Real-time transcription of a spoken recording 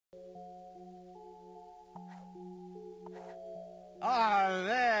Ah,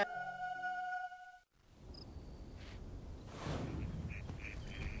 there.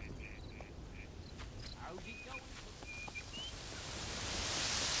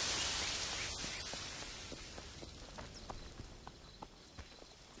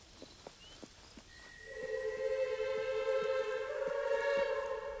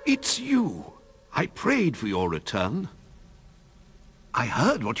 It's you. I prayed for your return. I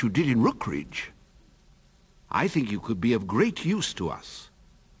heard what you did in Rookridge. I think you could be of great use to us.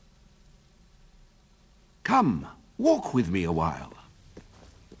 Come, walk with me a while.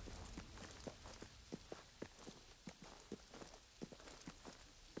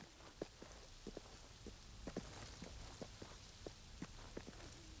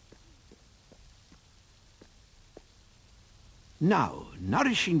 Now,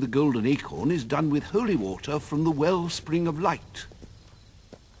 nourishing the golden acorn is done with holy water from the wellspring of light.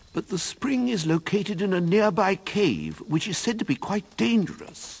 But the spring is located in a nearby cave, which is said to be quite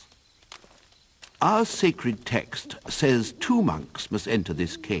dangerous. Our sacred text says 2 monks must enter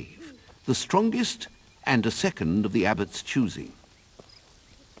this cave, the strongest and a second of the abbot's choosing.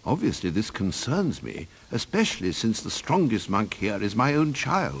 Obviously this concerns me, especially since the strongest monk here is my own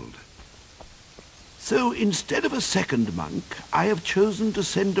child. So instead of a second monk, I have chosen to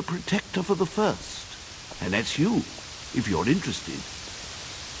send a protector for the first. And that's you, if you're interested.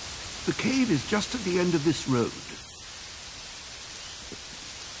 The cave is just at the end of this road.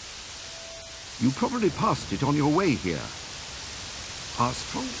 You probably passed it on your way here. Our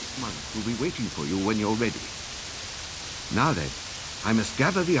strongest monk will be waiting for you when you're ready. Now then, I must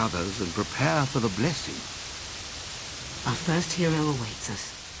gather the others and prepare for the blessing. Our first hero awaits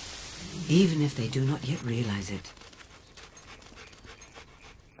us, even if they do not yet realize it.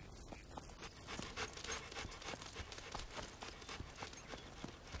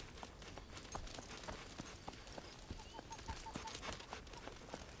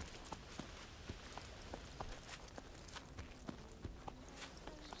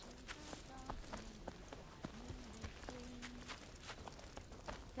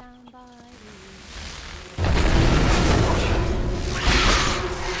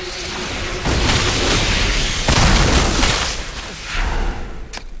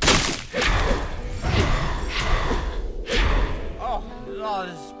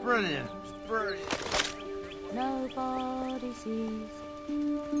 Nobody sees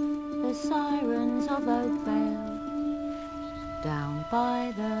the sirens of Oakvale down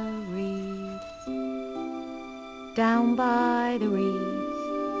by the reeds, down by the reeds,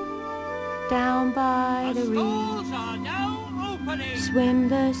 down by the reeds. Are now opening. Swim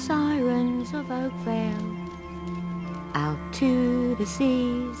the sirens of Oakvale out to the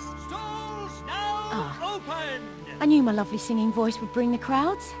seas. Stalls now open. I knew my lovely singing voice would bring the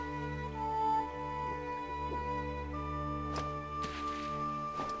crowds.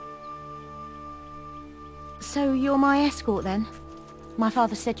 So you're my escort then? My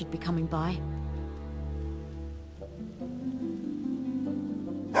father said you'd be coming by.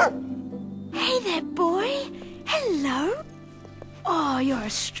 Hey there, boy! Hello! Oh, you're a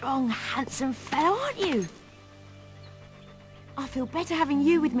strong, handsome fellow, aren't you? I feel better having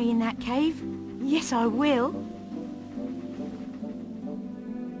you with me in that cave. Yes, I will.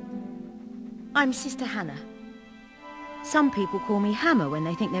 I'm Sister Hannah. Some people call me Hammer when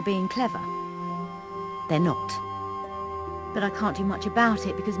they think they're being clever. They're not. But I can't do much about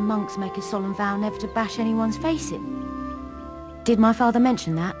it because monks make a solemn vow never to bash anyone's face in. Did my father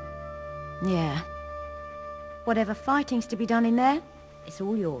mention that? Yeah. Whatever fighting's to be done in there, it's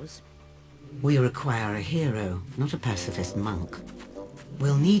all yours. We require a hero, not a pacifist monk.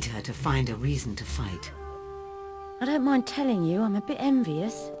 We'll need her to find a reason to fight. I don't mind telling you, I'm a bit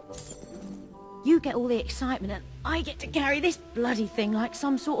envious. You get all the excitement and I get to carry this bloody thing like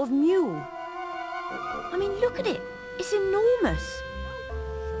some sort of mule. I mean, look at it. It's enormous.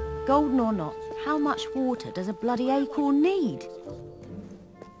 Golden or not, how much water does a bloody acorn need?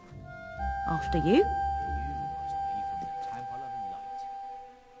 After you.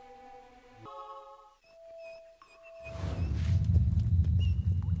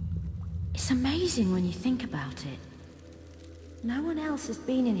 It's amazing when you think about it. No one else has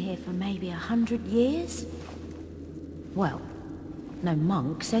been in here for maybe 100 years. Well, no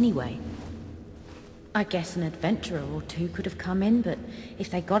monks anyway. I guess an adventurer or two could have come in, but if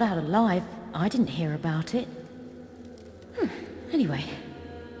they got out alive, I didn't hear about it. Anyway.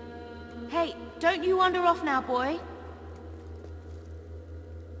 Hey, don't you wander off now, boy.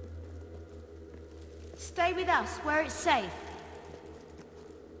 Stay with us, where it's safe.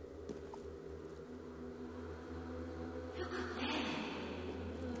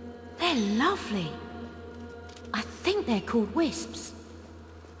 They're lovely. I think think they're called wisps.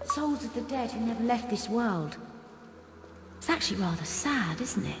 Souls of the dead who never left this world. It's actually rather sad,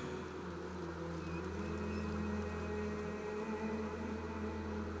 isn't it?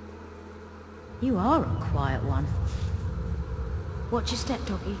 You are a quiet one. Watch your step,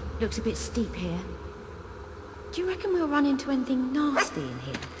 doggy. Looks a bit steep here. Do you reckon we'll run into anything nasty in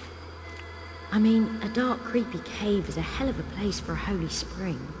here? I mean, a dark, creepy cave is a hell of a place for a holy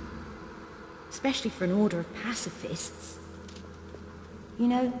spring. Especially for an order of pacifists. You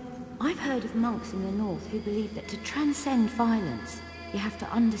know, I've heard of monks in the north who believe that to transcend violence, you have to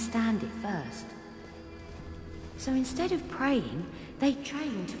understand it first. So instead of praying, they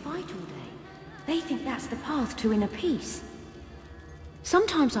train to fight all day. They think that's the path to inner peace.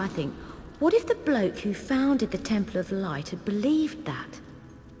 Sometimes I think, what if the bloke who founded the Temple of Light had believed that?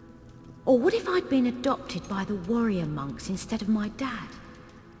 Or what if I'd been adopted by the warrior monks instead of my dad?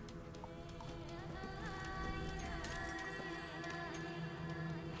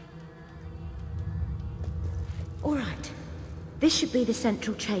 All right, this should be the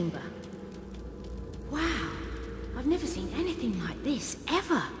central chamber. Wow, I've never seen anything like this,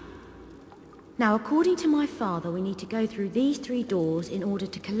 ever. Now, according to my father, we need to go through these 3 doors in order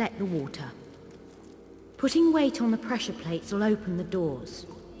to collect the water. Putting weight on the pressure plates will open the doors.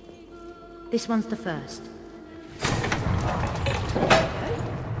 This one's the first.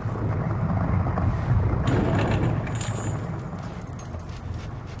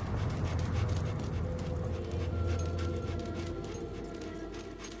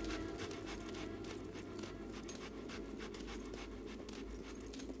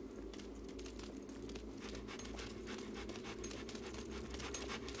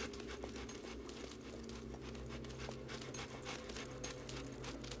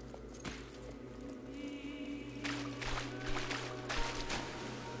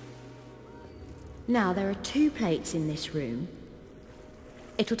 Now, there are 2 plates in this room.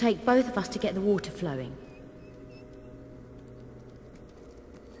 It'll take both of us to get the water flowing.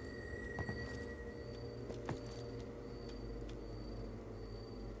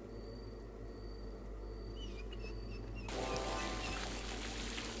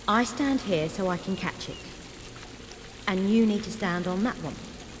 I stand here so I can catch it. And you need to stand on that one.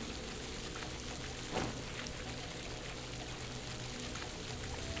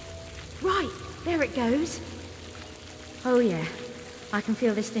 Right, there it goes. Oh yeah, I can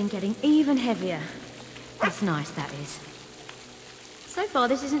feel this thing getting even heavier. That's nice, that is. So far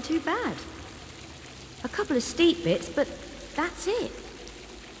this isn't too bad. A couple of steep bits, but that's it.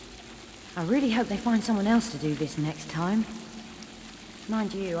 I really hope they find someone else to do this next time.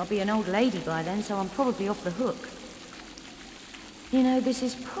 Mind you, I'll be an old lady by then, so I'm probably off the hook. You know, this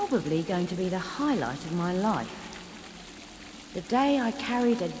is probably going to be the highlight of my life. The day I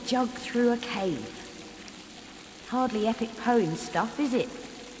carried a jug through a cave. Hardly epic poem stuff, is it?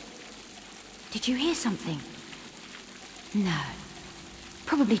 Did you hear something? No.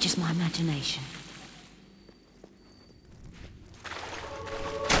 Probably just my imagination.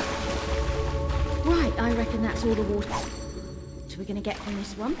 Right, I reckon that's all the water we're gonna get from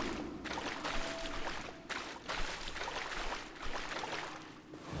this one.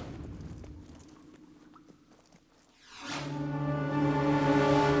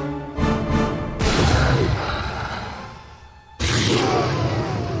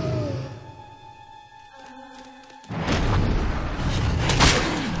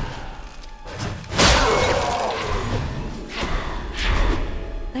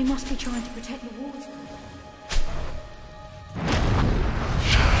 They must be trying to protect the water.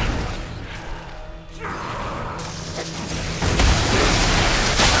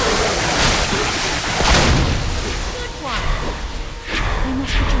 Good one. They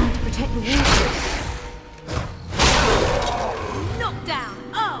must be trying to protect the water.